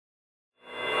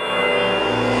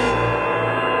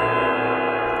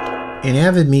In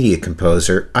Avid Media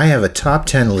Composer, I have a top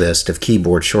 10 list of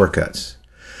keyboard shortcuts.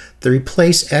 The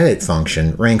Replace Edit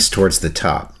function ranks towards the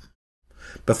top.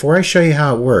 Before I show you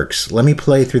how it works, let me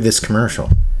play through this commercial.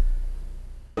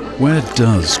 Where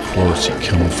does quality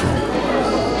come from?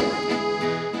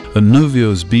 At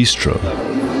Novio's Bistro,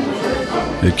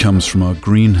 it comes from our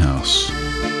greenhouse,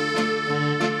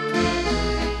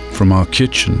 from our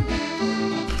kitchen,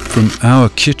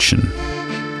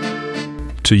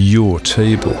 to your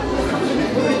table.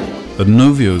 At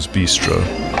Novio's Bistro,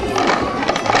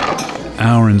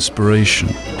 our inspiration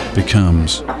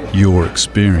becomes your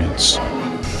experience,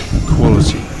 and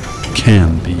quality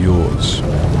can be yours.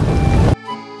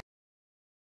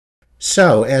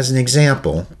 So, as an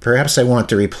example, perhaps I want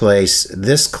to replace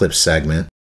this clip segment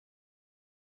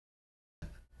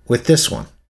with this one.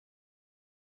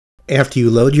 After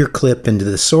you load your clip into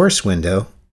the source window,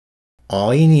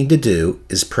 all you need to do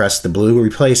is press the blue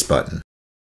Replace button.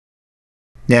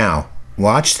 Now,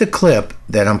 watch the clip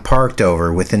that I'm parked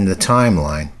over within the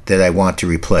timeline that I want to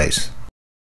replace.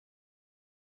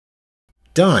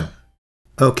 Done!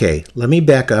 Okay, let me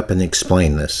back up and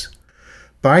explain this.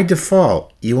 By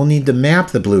default, you will need to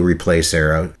map the blue Replace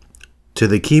arrow to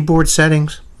the keyboard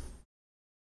settings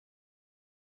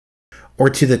or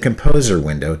to the Composer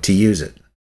window to use it.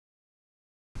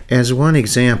 As one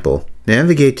example,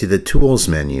 navigate to the Tools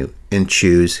menu and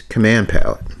choose Command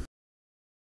Palette.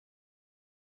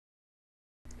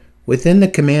 Within the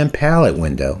Command Palette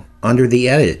window, under the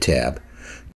Edit tab,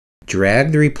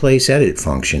 drag the Replace Edit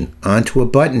function onto a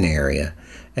button area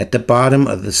at the bottom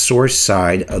of the source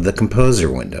side of the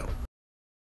Composer window.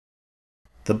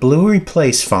 The blue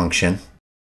Replace function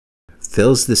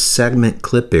fills the segment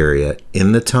clip area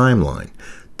in the timeline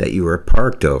that you are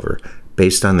parked over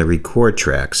based on the record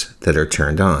tracks that are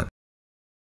turned on.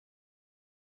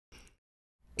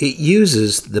 It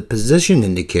uses the position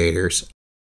indicators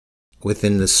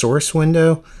within the source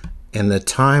window and the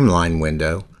timeline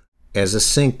window as a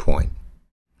sync point.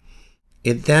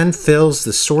 It then fills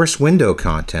the source window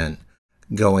content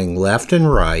going left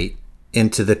and right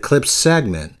into the clip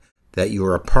segment that you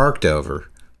are parked over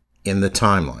in the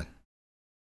timeline.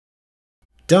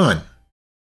 Done!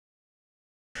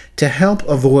 To help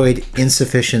avoid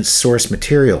insufficient source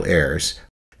material errors,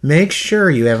 make sure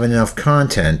you have enough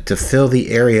content to fill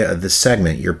the area of the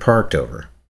segment you're parked over.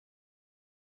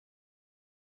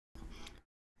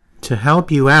 To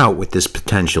help you out with this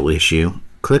potential issue,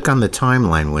 click on the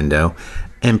timeline window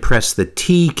and press the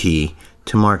T key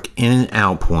to mark in and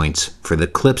out points for the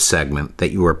clip segment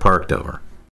that you are parked over.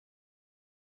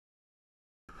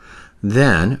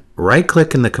 Then,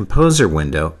 right-click in the Composer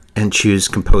window and choose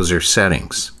Composer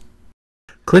Settings.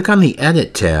 Click on the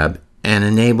Edit tab and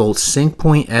enable Sync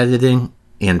Point Editing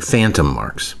and Phantom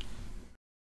Marks.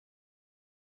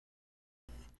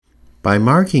 By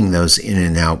marking those in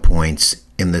and out points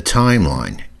in the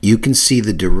timeline, you can see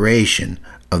the duration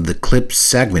of the clip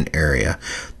segment area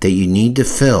that you need to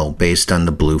fill based on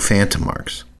the blue phantom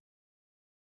marks.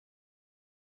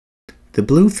 The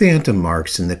blue phantom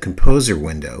marks in the Composer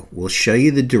window will show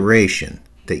you the duration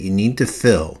that you need to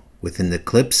fill within the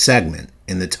clip segment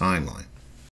in the timeline.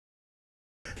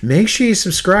 Make sure you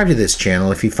subscribe to this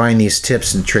channel if you find these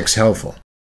tips and tricks helpful.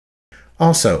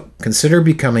 Also, consider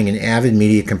becoming an Avid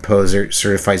Media Composer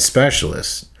Certified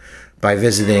Specialist by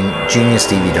visiting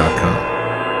geniusdv.com.